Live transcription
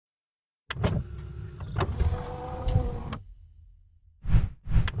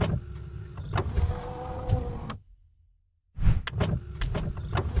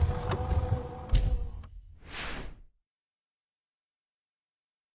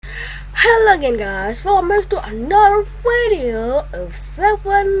Hello again guys, welcome back to another video of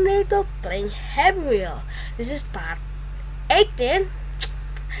Shafwan playing Happy Wheel. This is part 18.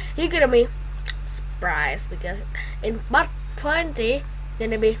 You're gonna be surprised because in part 20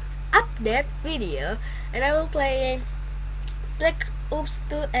 gonna be update video and I will play Black Ops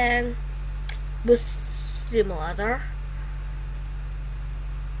 2 and Bus Simulator.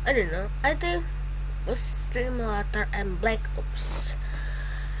 I don't know, I think Bus Simulator and Black Ops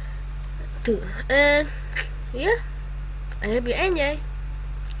 2. And yeah, I hope you enjoy.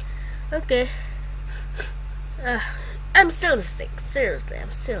 Okay. I'm still sick. Seriously, I'm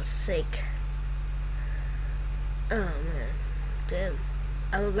still sick. Oh man, damn,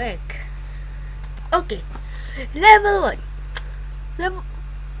 I'm back. Okay, level 1.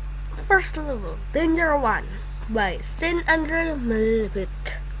 First level, Danger 1 by San Andre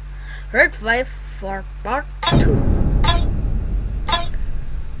Malibit. Red 5 for part 2.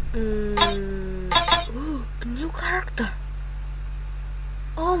 Ooh, a new character.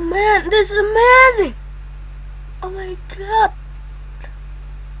 Oh man, this is amazing. Oh my god,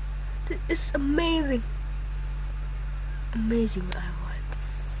 this is amazing. Amazing. I want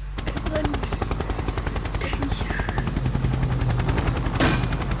this. Danger.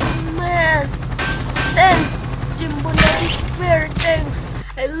 Oh man, thanks Jim Bonacci, very thanks.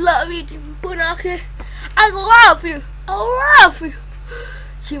 I love you, Jim Bonacci. I love you. I love you,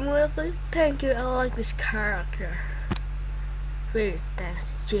 Jim Bonacci. Thank you. I like this character. Very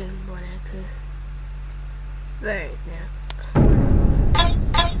thanks, Jim Bonacci. Very nice.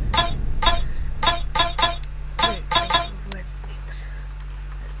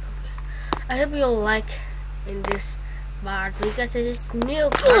 I hope you like in this part because it is new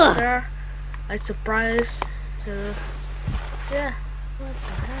character. A surprise. So yeah. What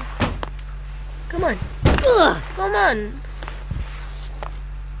the heck? Come on. Come on.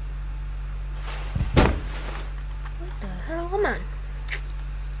 What the hell? Come on.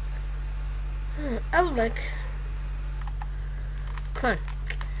 I would like. Come on.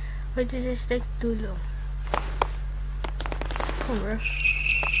 Why does this take too long? Come on, bro.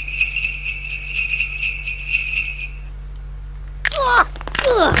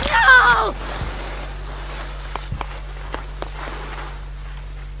 No!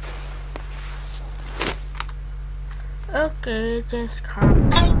 Okay, just calm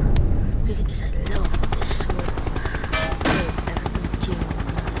down. This is, I love this one.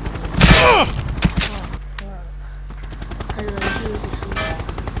 Oh, fuck. I love you this one.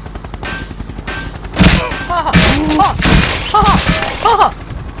 Ha ha ha ha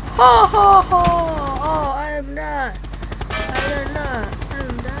ha ha ha. Oh, I am dead. I don't know.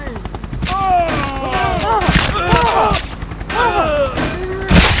 I'm dying.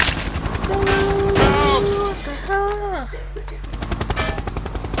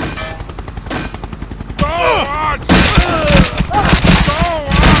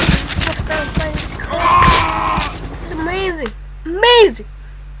 It's amazing. Amazing.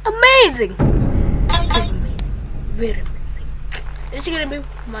 Amazing. Very amazing. This is gonna be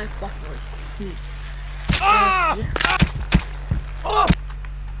my favorite food. Yeah.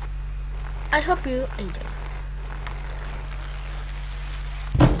 I hope you enjoy.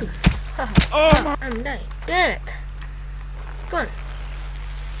 I'm dying. Damn it. Come on.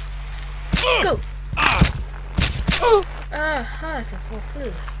 Go. It's a full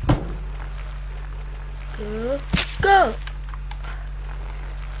food. Go. Go.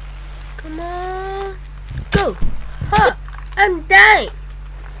 Come on. Go. I'm dying.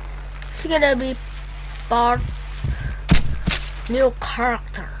 It's gonna be part new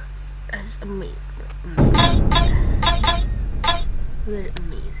character. That's amazing. Very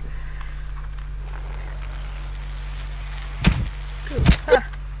amazing. Good.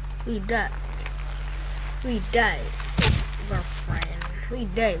 We died. We died. Girlfriend. We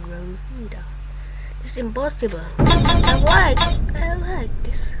died, bro. We died. It's impossible. I like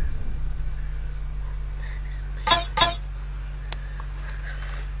this.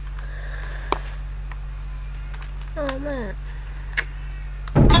 Oh man.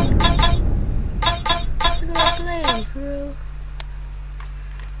 What do I play, bro?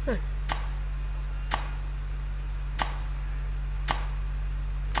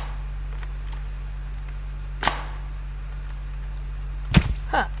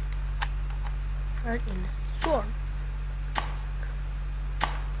 Right in the storm.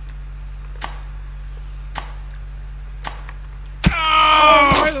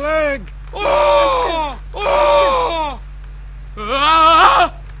 Oh, my leg! Oh! Oh!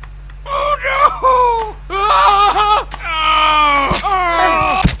 Ah! Oh no! Ah!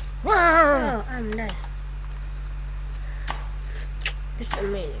 Oh, I'm dying. It's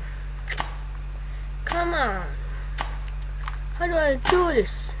amazing. Come on. How do I do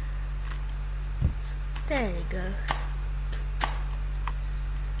this? There you go.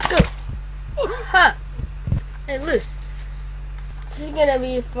 Go. Ha. Hey, Liz. This is gonna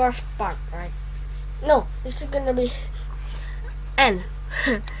be the first part, right? No, this is gonna be N.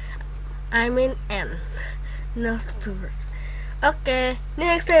 I mean N. Not two words. Okay,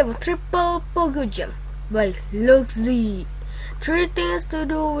 next level, triple pogo jump by Luxy. 3 things to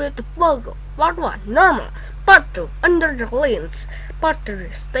do with the pogo. Part 1, normal. Part 2, under the lanes. Part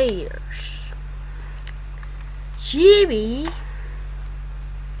 3, stairs. GB.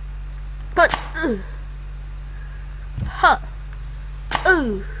 But ha. Ha.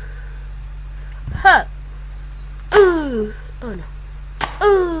 Oh no.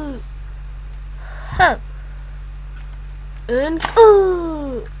 Ha. And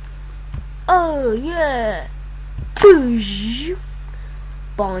oh yeah. Boosh.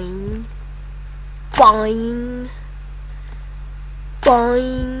 Boing. Boing.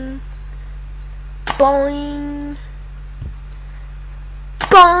 Boing. Boing.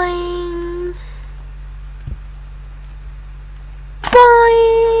 Boing.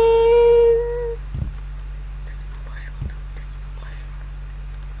 Boing. That's impossible.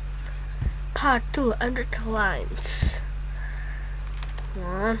 Part 2, under the lines.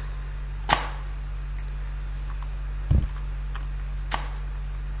 One.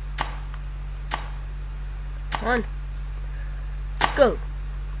 Go.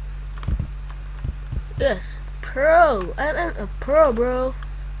 Yes, pro. I am a pro, bro.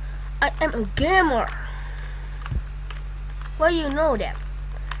 I am a gamer. Why you know that?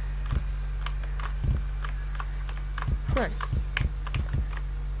 Come on.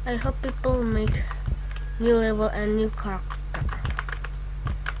 I hope people make new level and new character.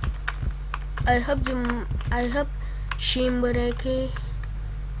 I hope Jim Bonacci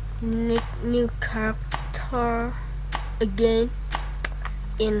make new character again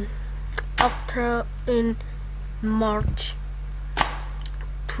in March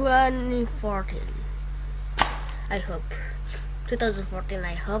 2014. I hope 2014.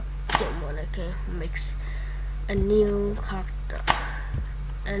 I hope Jim Bonacci makes a new character,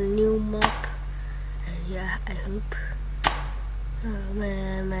 a new mod, and yeah, I hope. Oh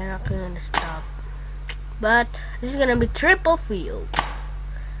man, I'm not gonna stop. But this is gonna be triple field,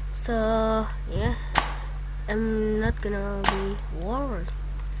 so yeah, I'm not gonna be worried.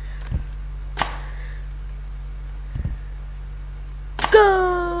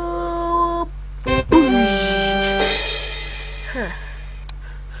 Go! Huh.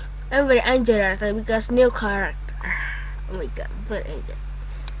 I'm very enjoying that because new character. Oh my god, very enjoying.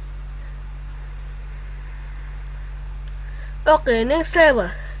 Okay, next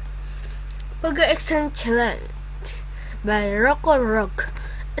level. Pogo Extreme Challenge by Rocco Rock.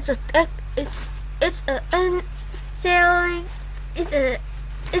 It's an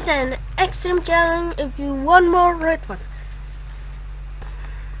extreme challenge. If you want more, red 5.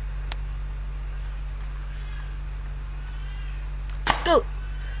 Go.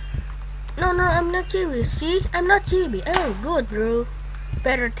 No, I'm not GB. See, I'm not GB. I'm good, bro.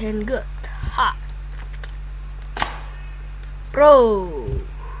 Better than good. Ha. Bro.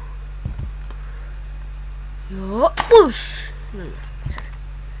 Yo, push.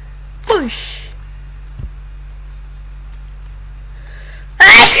 Push.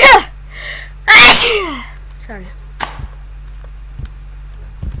 Sorry.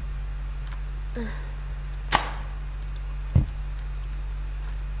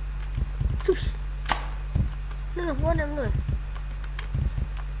 Push. No, what I'm doing.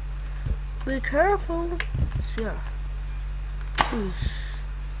 Be careful. Sure. Push.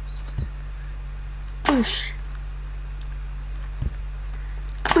 Push.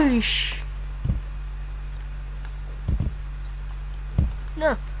 Push.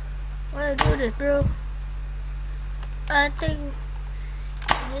 No. Why do this, bro? I think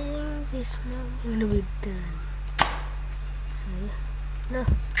this one gonna be done. So yeah. No,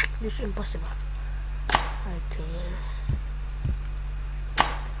 this is impossible. I think.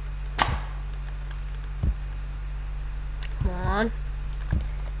 Come on.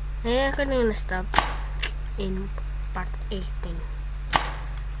 I'm gonna stop in part 18.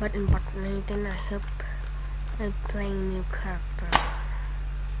 But in part 19, I hope I'm playing new character.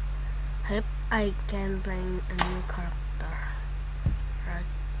 I hope I can play a new character. Right?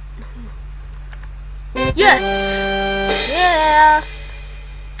 Yes! Yes!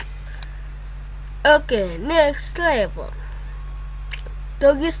 Okay, next level.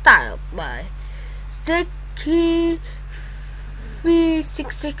 Doggy Style by Sticky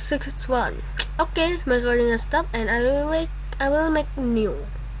V6661. Okay, my recording is stopped and I will make new.